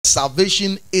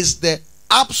salvation is the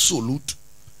absolute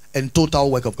and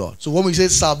total work of God. So when we say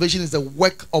salvation is the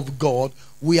work of God,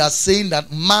 we are saying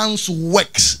that man's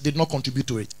works did not contribute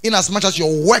to it. In as much as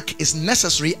your work is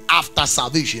necessary after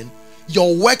salvation,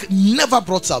 your work never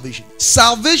brought salvation.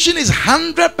 Salvation is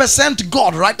 100%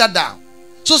 God. Write that down.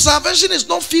 So salvation is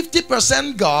not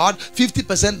 50% God,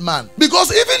 50% man.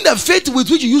 Because even the faith with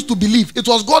which you used to believe, it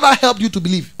was God that helped you to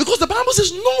believe. Because the Bible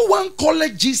says no one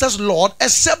calleth Jesus Lord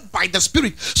except by the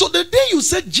Spirit. So the day you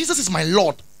said Jesus is my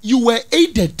Lord, you were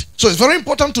aided. So it's very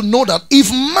important to know that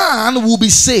if man will be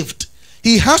saved,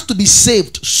 he has to be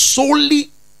saved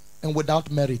solely and without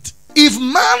merit. If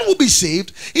man will be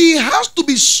saved, he has to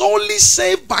be solely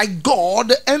saved by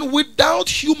God and without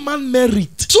human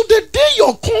merit. So the day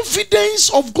your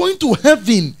confidence of going to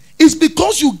heaven is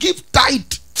because you give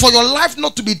tithe for your life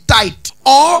not to be tight,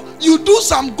 or you do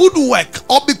some good work,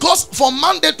 or because from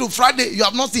Monday to Friday you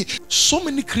have not seen. So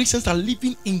many Christians are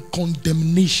living in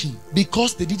condemnation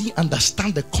because they didn't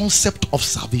understand the concept of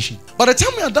salvation. By the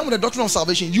time we are done with the doctrine of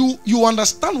salvation, you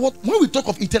understand what, when we talk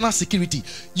of eternal security,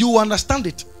 you understand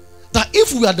it. That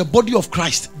if we are the body of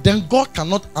Christ, then God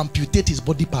cannot amputate his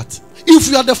body parts. If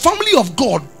we are the family of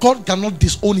God, God cannot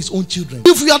disown his own children.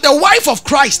 If we are the wife of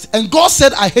Christ, and God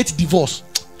said, I hate divorce,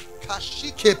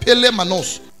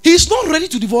 he's not ready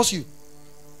to divorce you.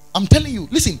 I'm telling you,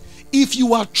 listen, if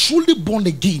you are truly born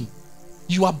again,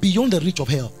 you are beyond the reach of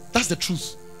hell. That's the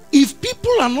truth. If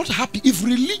people are not happy, if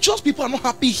religious people are not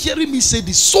happy hearing me say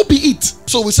this, so be it.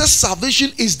 So we say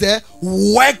salvation is the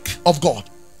work of God.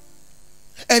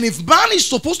 And if man is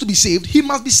supposed to be saved, he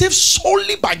must be saved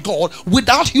solely by God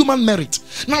without human merit.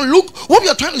 Now look, what we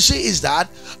are trying to say is that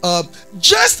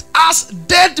just as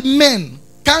dead men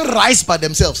can rise by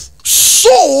themselves,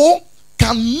 so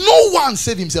can no one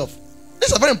save himself. This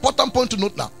is a very important point to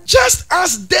note now. Just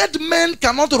as dead men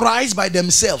cannot rise by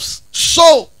themselves,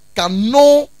 so can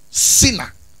no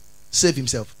sinner save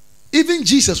himself. Even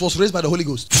Jesus was raised by the Holy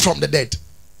Ghost from the dead.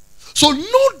 So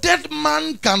no dead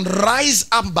man can rise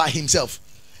up by himself.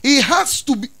 He has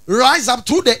to rise up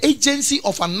through the agency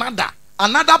of another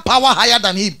power higher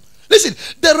than him. Listen,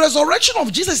 the resurrection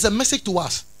of Jesus is a message to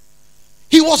us.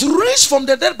 He was raised from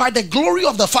the dead by the glory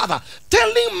of the Father,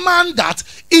 telling man that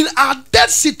in our dead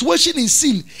situation in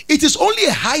sin, it is only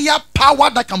a higher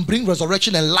power that can bring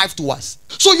resurrection and life to us.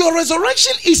 So your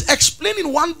resurrection is explained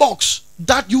in one box,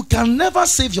 that you can never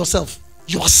save yourself.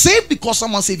 You are saved because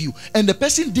someone saved you, and the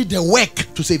person did the work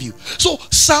to save you. So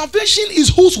salvation is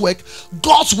whose work?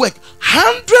 God's work.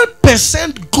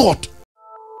 100% God,